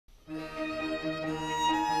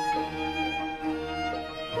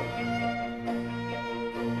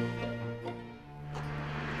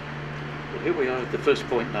here we are at the first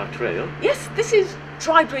point in our trail. Yes, this is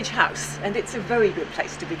Drybridge House, and it's a very good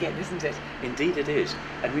place to begin, isn't it? Indeed it is.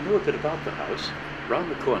 And we know a bit about the house.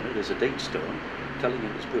 Round the corner there's a date stone telling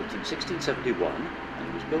it was built in 1671, and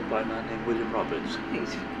it was built by a man named William Roberts.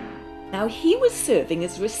 Right. Now, he was serving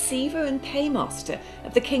as receiver and paymaster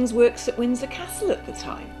of the King's Works at Windsor Castle at the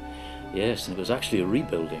time. Yes, and it was actually a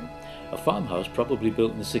rebuilding. A farmhouse probably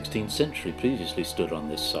built in the 16th century previously stood on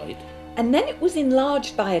this site. And then it was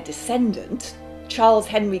enlarged by a descendant, Charles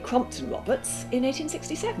Henry Crompton Roberts, in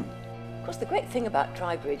 1867. Of course, the great thing about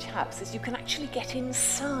Drybridge House is you can actually get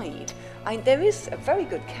inside. There is a very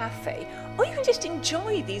good cafe, or you can just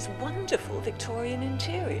enjoy these wonderful Victorian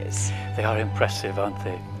interiors. They are impressive, aren't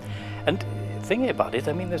they? And thinking about it,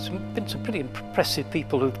 I mean, there's been some pretty impressive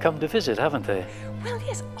people who've come to visit, haven't they? Well,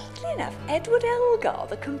 yes, oddly enough, Edward Elgar,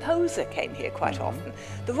 the composer, came here quite often.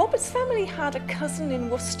 The Roberts family had a cousin in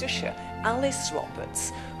Worcestershire, Alice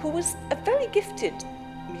Roberts, who was a very gifted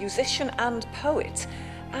musician and poet.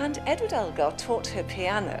 And Edward Elgar taught her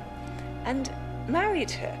piano and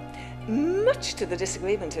married her, much to the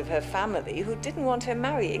disagreement of her family, who didn't want her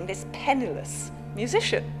marrying this penniless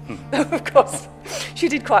musician. Of course, she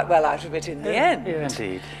did quite well out of it in the end. Yeah,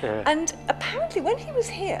 indeed. And apparently when he was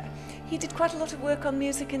here, he did quite a lot of work on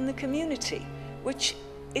music in the community, which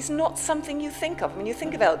is not something you think of. I mean, you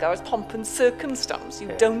think of Elgar as pomp and circumstance.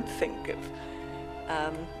 You don't think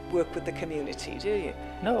of work with the community, do you?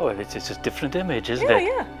 No, it's a different image, isn't Yeah, it?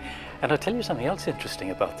 yeah. And I'll tell you something else interesting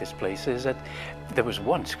about this place is that there was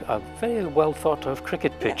once a very well thought of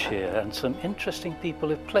cricket pitch here, and some interesting people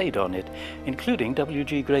have played on it, including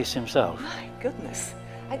W.G. Grace himself. My goodness.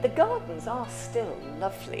 The gardens are still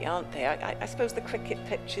lovely, aren't they? I suppose the cricket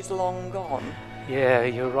pitch is long gone. Yeah,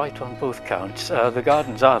 you're right on both counts. The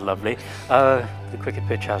gardens are lovely. The cricket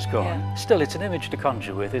pitch has gone. Yeah. Still, it's an image to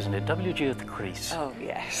conjure with, isn't it? W.G. at the crease. Oh,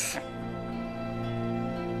 yes.